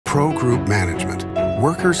Pro Group Management.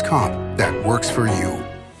 Workers' comp that works for you.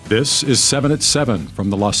 This is 7 at 7 from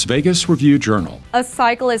the Las Vegas Review-Journal. A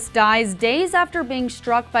cyclist dies days after being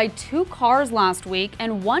struck by 2 cars last week,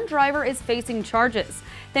 and 1 driver is facing charges.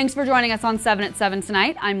 Thanks for joining us on 7 at 7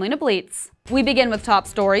 tonight. I'm Lena Bleetz. We begin with top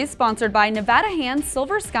stories sponsored by Nevada Hand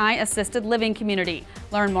Silver Sky Assisted Living Community.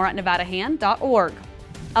 Learn more at nevadahand.org.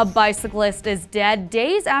 A bicyclist is dead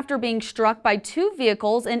days after being struck by 2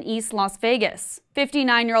 vehicles in East Las Vegas.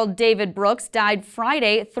 59-year-old David Brooks died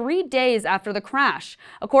Friday, 3 days after the crash.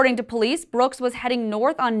 According to police, Brooks was heading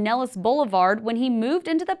north on Nellis Boulevard when he moved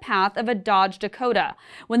into the path of a Dodge Dakota.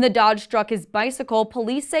 When the Dodge struck his bicycle,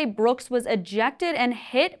 police say Brooks was ejected and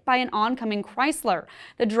hit by an oncoming Chrysler.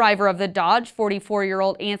 The driver of the Dodge,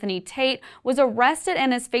 44-year-old Anthony Tate, was arrested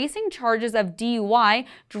and is facing charges of DUI,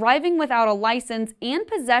 driving without a license, and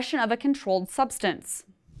possession of a controlled substance.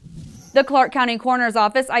 The Clark County Coroner's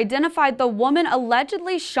Office identified the woman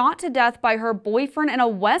allegedly shot to death by her boyfriend in a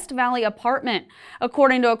West Valley apartment.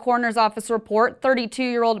 According to a Coroner's Office report,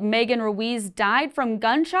 32-year-old Megan Ruiz died from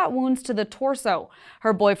gunshot wounds to the torso.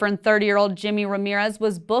 Her boyfriend, 30-year-old Jimmy Ramirez,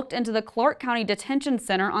 was booked into the Clark County Detention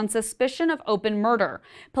Center on suspicion of open murder.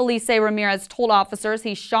 Police say Ramirez told officers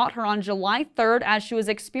he shot her on July 3rd as she was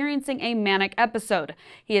experiencing a manic episode.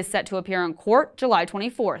 He is set to appear in court July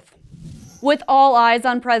 24th. With all eyes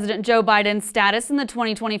on President Joe Biden's status in the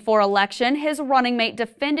 2024 election, his running mate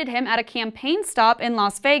defended him at a campaign stop in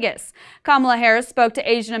Las Vegas. Kamala Harris spoke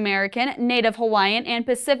to Asian American, Native Hawaiian, and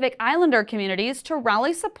Pacific Islander communities to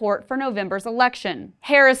rally support for November's election.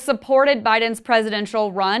 Harris supported Biden's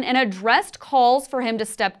presidential run and addressed calls for him to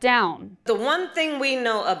step down. The one thing we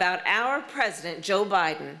know about our president, Joe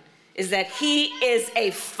Biden, is that he is a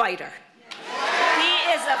fighter.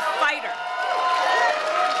 He is a fighter.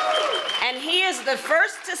 And he is the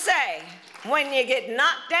first to say, when you get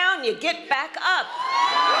knocked down, you get back up.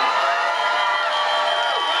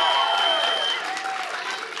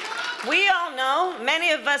 We all know,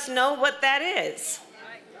 many of us know what that is.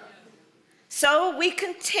 So we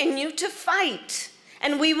continue to fight,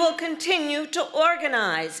 and we will continue to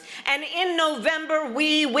organize. And in November,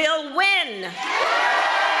 we will win.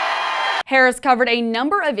 Harris covered a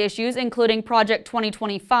number of issues, including Project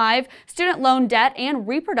 2025, student loan debt, and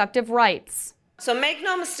reproductive rights. So make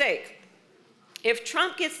no mistake, if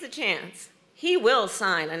Trump gets the chance, he will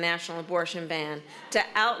sign a national abortion ban to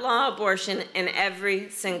outlaw abortion in every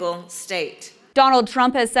single state. Donald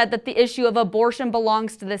Trump has said that the issue of abortion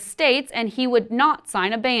belongs to the states and he would not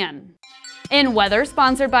sign a ban. In weather,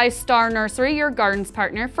 sponsored by Star Nursery, your garden's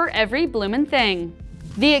partner for every bloomin' thing.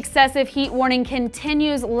 The excessive heat warning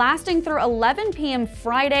continues, lasting through 11 p.m.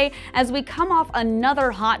 Friday as we come off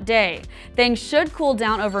another hot day. Things should cool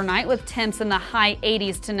down overnight with temps in the high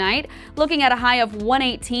 80s tonight. Looking at a high of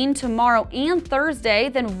 118 tomorrow and Thursday,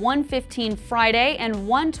 then 115 Friday and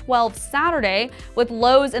 112 Saturday, with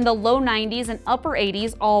lows in the low 90s and upper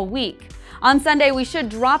 80s all week. On Sunday, we should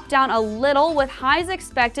drop down a little with highs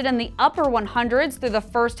expected in the upper 100s through the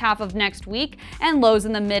first half of next week and lows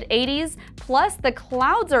in the mid 80s. Plus, the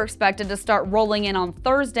clouds are expected to start rolling in on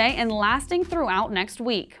Thursday and lasting throughout next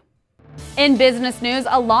week. In business news,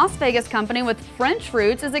 a Las Vegas company with French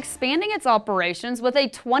roots is expanding its operations with a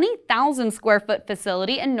 20,000 square foot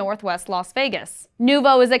facility in Northwest Las Vegas.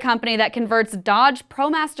 Nuvo is a company that converts Dodge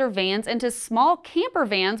ProMaster vans into small camper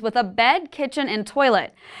vans with a bed, kitchen, and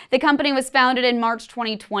toilet. The company was founded in March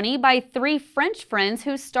 2020 by 3 French friends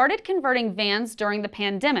who started converting vans during the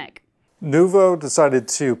pandemic. Nuvo decided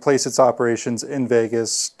to place its operations in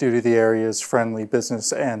Vegas due to the area's friendly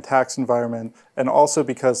business and tax environment, and also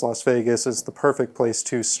because Las Vegas is the perfect place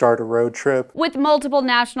to start a road trip. With multiple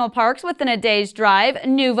national parks within a day's drive,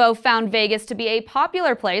 Nuvo found Vegas to be a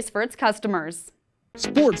popular place for its customers.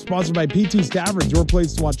 Sports, sponsored by PT Stafford, your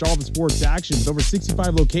place to watch all the sports action. With over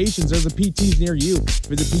 65 locations, there's a PTs near you.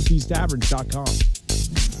 Visit ptstafford.com.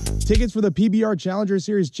 Tickets for the PBR Challenger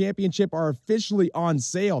Series Championship are officially on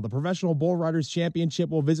sale. The Professional Bull Riders Championship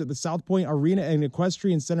will visit the South Point Arena and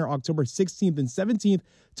Equestrian Center October 16th and 17th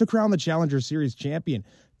to crown the Challenger Series champion.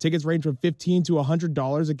 Tickets range from $15 to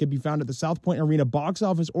 $100 and can be found at the South Point Arena box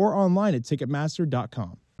office or online at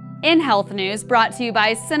Ticketmaster.com. In health news, brought to you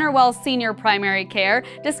by Centerwell Senior Primary Care,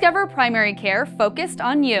 discover primary care focused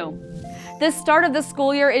on you. The start of the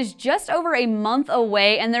school year is just over a month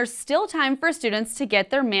away, and there's still time for students to get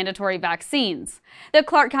their mandatory vaccines. The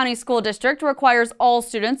Clark County School District requires all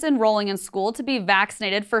students enrolling in school to be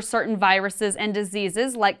vaccinated for certain viruses and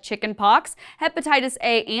diseases like chickenpox, hepatitis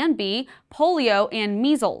A and B, polio, and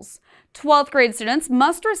measles. 12th grade students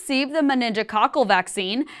must receive the meningococcal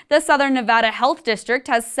vaccine. The Southern Nevada Health District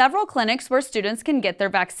has several clinics where students can get their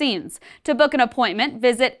vaccines. To book an appointment,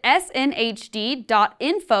 visit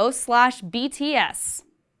snhd.info/BTS.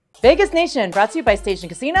 Vegas Nation, brought to you by Station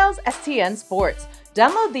Casinos, STN Sports.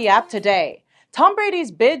 Download the app today. Tom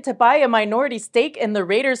Brady's bid to buy a minority stake in the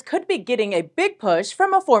Raiders could be getting a big push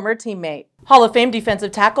from a former teammate. Hall of Fame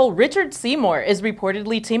defensive tackle Richard Seymour is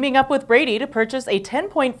reportedly teaming up with Brady to purchase a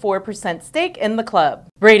 10.4% stake in the club.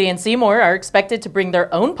 Brady and Seymour are expected to bring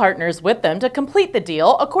their own partners with them to complete the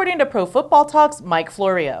deal, according to Pro Football Talk's Mike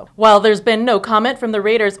Florio. While there's been no comment from the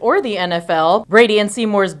Raiders or the NFL, Brady and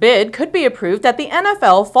Seymour's bid could be approved at the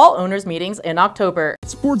NFL Fall Owners Meetings in October.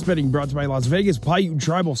 Sports betting brought to you by Las Vegas Paiute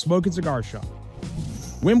Tribal Smoke and Cigar Shop.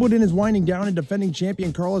 Wimbledon is winding down, and defending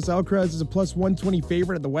champion Carlos Alcaraz is a +120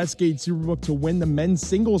 favorite at the Westgate Superbook to win the men's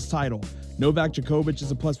singles title. Novak Djokovic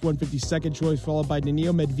is a +150 second choice, followed by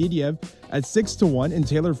Daniil Medvedev at 6-1 and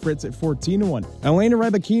Taylor Fritz at 14-1. Elena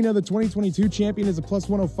Rybakina, the 2022 champion, is a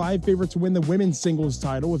 +105 favorite to win the women's singles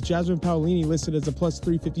title, with Jasmine Paolini listed as a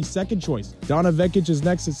 +350 second choice. Donna Vekic is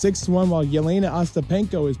next at 6-1, while Yelena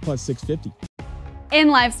Ostapenko is +650. In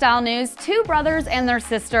lifestyle news, two brothers and their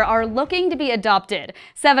sister are looking to be adopted.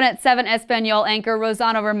 7 at 7 Espanol anchor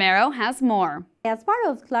Rosana Romero has more. As part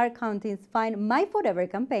of Clark County's Find My Forever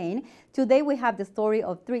campaign, today we have the story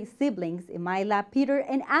of three siblings, Imaila, Peter,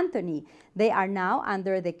 and Anthony. They are now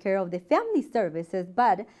under the care of the family services,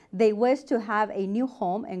 but they wish to have a new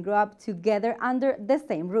home and grow up together under the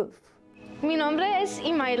same roof. Mi nombre es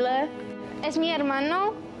Imaila, es mi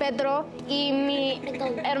hermano Pedro y mi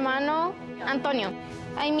hermano Antonio.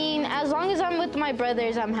 I mean, as long as I'm with my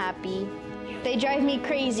brothers, I'm happy. They drive me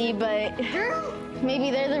crazy, but maybe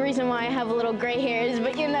they're the reason why I have a little gray hairs,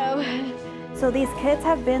 but you know. So these kids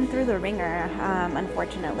have been through the ringer,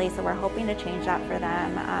 unfortunately, so we're hoping to change that for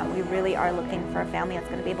them. We really are looking for a family that's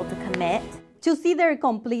going to be able to commit. To see their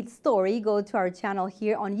complete story, go to our channel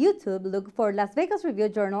here on YouTube. Look for Las Vegas Review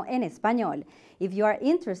Journal en Español. If you are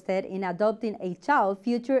interested in adopting a child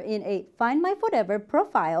featured in a Find My Forever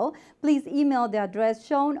profile, please email the address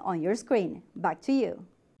shown on your screen. Back to you.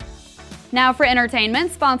 Now for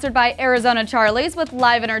entertainment, sponsored by Arizona Charlie's, with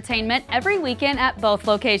live entertainment every weekend at both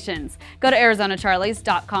locations. Go to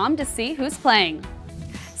ArizonaCharlies.com to see who's playing.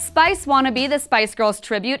 Spice Wannabe, the Spice Girls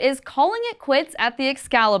tribute, is calling it quits at the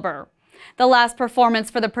Excalibur. The last performance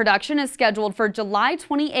for the production is scheduled for July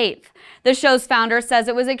 28th. The show's founder says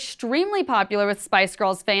it was extremely popular with Spice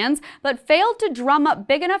Girls fans, but failed to drum up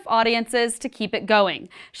big enough audiences to keep it going.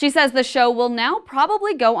 She says the show will now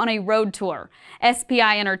probably go on a road tour.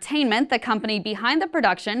 SPI Entertainment, the company behind the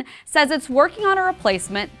production, says it's working on a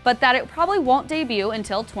replacement, but that it probably won't debut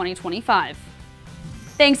until 2025.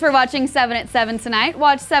 Thanks for watching 7 at 7 tonight.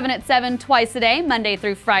 Watch 7 at 7 twice a day, Monday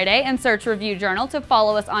through Friday, and search Review Journal to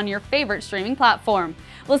follow us on your favorite streaming platform.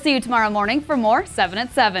 We'll see you tomorrow morning for more 7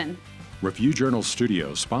 at 7. Review Journal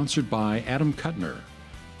Studio, sponsored by Adam Kuttner.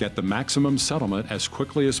 Get the maximum settlement as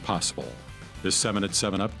quickly as possible. This 7 at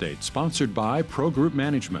 7 update, sponsored by Pro Group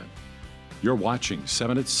Management. You're watching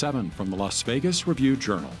 7 at 7 from the Las Vegas Review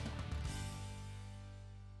Journal.